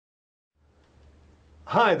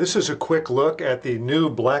Hi, this is a quick look at the new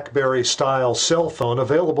Blackberry style cell phone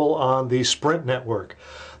available on the Sprint network.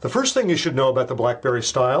 The first thing you should know about the Blackberry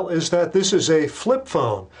style is that this is a flip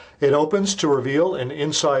phone. It opens to reveal an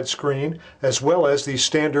inside screen as well as the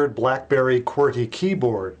standard Blackberry QWERTY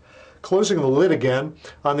keyboard. Closing the lid again,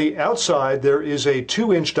 on the outside there is a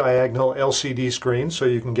 2-inch diagonal LCD screen so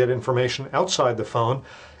you can get information outside the phone.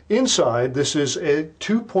 Inside, this is a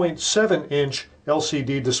 2.7-inch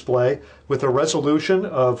LCD display with a resolution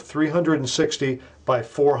of 360 by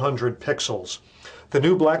 400 pixels. The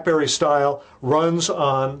new Blackberry style runs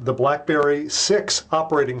on the Blackberry 6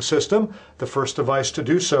 operating system, the first device to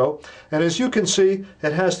do so, and as you can see,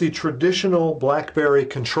 it has the traditional Blackberry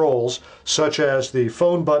controls such as the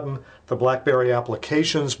phone button, the Blackberry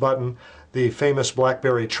applications button, the famous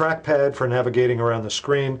Blackberry trackpad for navigating around the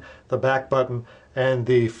screen, the back button, and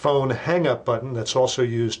the phone hang-up button that's also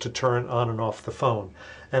used to turn on and off the phone.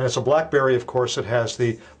 And as a Blackberry, of course, it has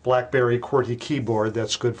the Blackberry QWERTY keyboard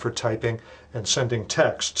that's good for typing and sending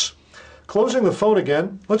texts. Closing the phone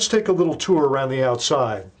again, let's take a little tour around the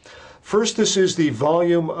outside. First, this is the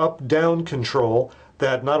volume up-down control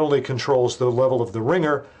that not only controls the level of the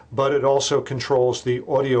ringer, but it also controls the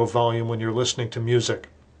audio volume when you're listening to music.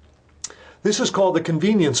 This is called the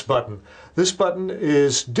convenience button. This button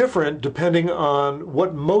is different depending on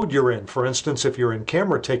what mode you're in. For instance, if you're in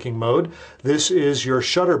camera taking mode, this is your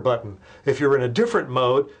shutter button. If you're in a different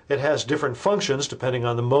mode, it has different functions depending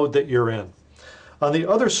on the mode that you're in. On the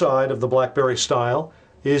other side of the Blackberry style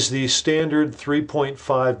is the standard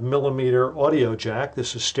 3.5mm audio jack.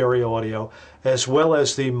 This is stereo audio, as well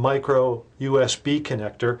as the micro USB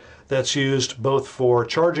connector that's used both for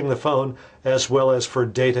charging the phone as well as for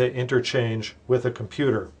data interchange with a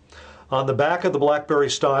computer. On the back of the Blackberry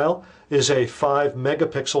style is a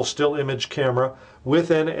 5-megapixel still image camera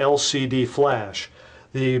with an LCD flash.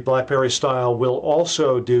 The Blackberry style will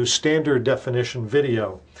also do standard definition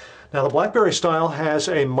video. Now, the Blackberry style has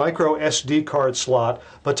a micro SD card slot,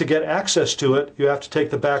 but to get access to it, you have to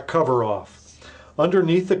take the back cover off.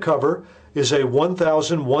 Underneath the cover is a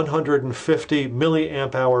 1,150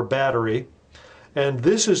 milliamp hour battery, and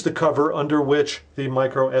this is the cover under which the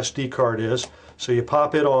micro SD card is. So you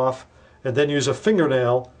pop it off and then use a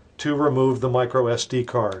fingernail to remove the micro SD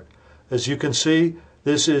card. As you can see,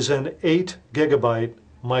 this is an 8 gigabyte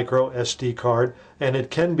micro SD card, and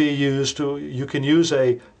it can be used to, you can use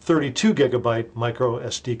a 32 gigabyte micro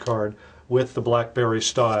SD card with the Blackberry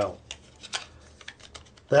style.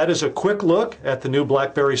 That is a quick look at the new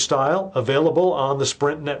Blackberry style available on the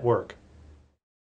Sprint network.